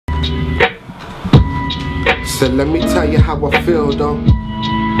So let me tell you how I feel though.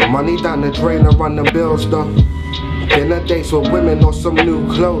 Money down the drain and run the bills though. Dinner dates with women or some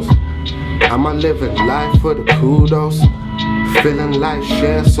new clothes. Am I living life for the kudos? Feeling like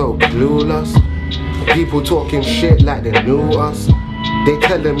share so clueless. People talking shit like they knew us. They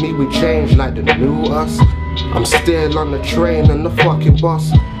telling me we changed like they knew us. I'm still on the train and the fucking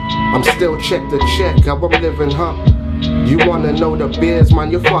boss. I'm still check to check how I'm living, huh? You wanna know the beers,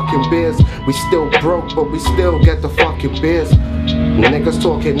 man, you fucking beers. We still broke, but we still get the fucking beers. Niggas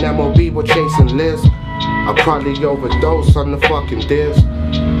talking MOB, we're chasing Liz. I probably overdose on the fucking deers.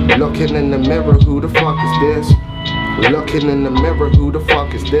 Looking in the mirror, who the fuck is this? Looking in the mirror, who the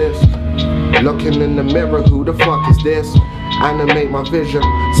fuck is this? Looking in the mirror, who the fuck is this? Animate my vision,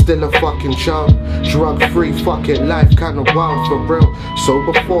 still a fucking child. Drug free fucking life, kinda wild for real.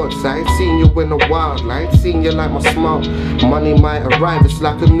 Sober thoughts, I ain't seen you in a while. I ain't seen you like my smile. Money might arrive, it's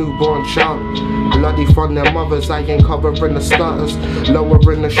like a newborn child. Bloody from their mothers, I ain't covering the starters.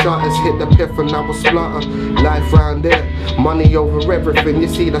 Lowering the shutters, hit the piff and I will splatter. Life round there, money over everything, you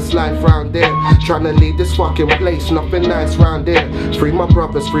see that's life round there. Tryna leave this fucking place, nothing nice round there. Free my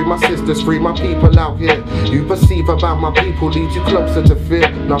brothers, free my sisters, free my people out here. You perceive about my people leads you closer to fear.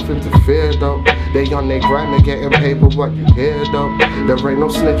 Nothing to fear though. They on their grind, they getting paid, but what you hear though? There ain't no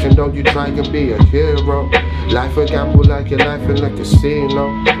snitching, don't you try and be a hero. Life a gamble like your life in a casino.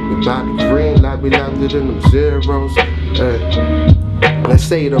 We bout the green like we landed in them zeros. Let's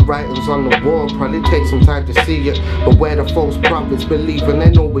say the writings on the wall probably take some time to see it, but where the false prophets believing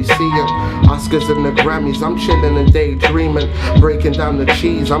ain't always see it. Oscars and the Grammys, I'm chilling and daydreaming, breaking down the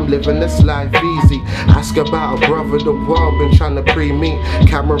cheese, I'm living this life easy. Ask about a brother, the world been trying to pre-me.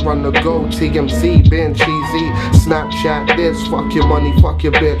 Camera on the go, TMZ been cheesy. Snapchat this, fuck your money, fuck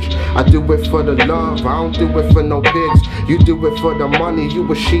your bitch. I do it for the love, I don't do it for no pigs. You do it for the money,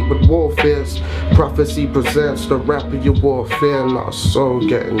 you a sheep with warfares. Prophecy presents the rapper you warfare, not so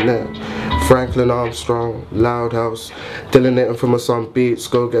getting there. Franklin Armstrong, Loudhouse, Dylan the Infamous on beats,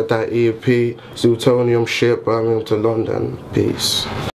 go get that EP. ZOOTONIUM shit, Birmingham to London, peace.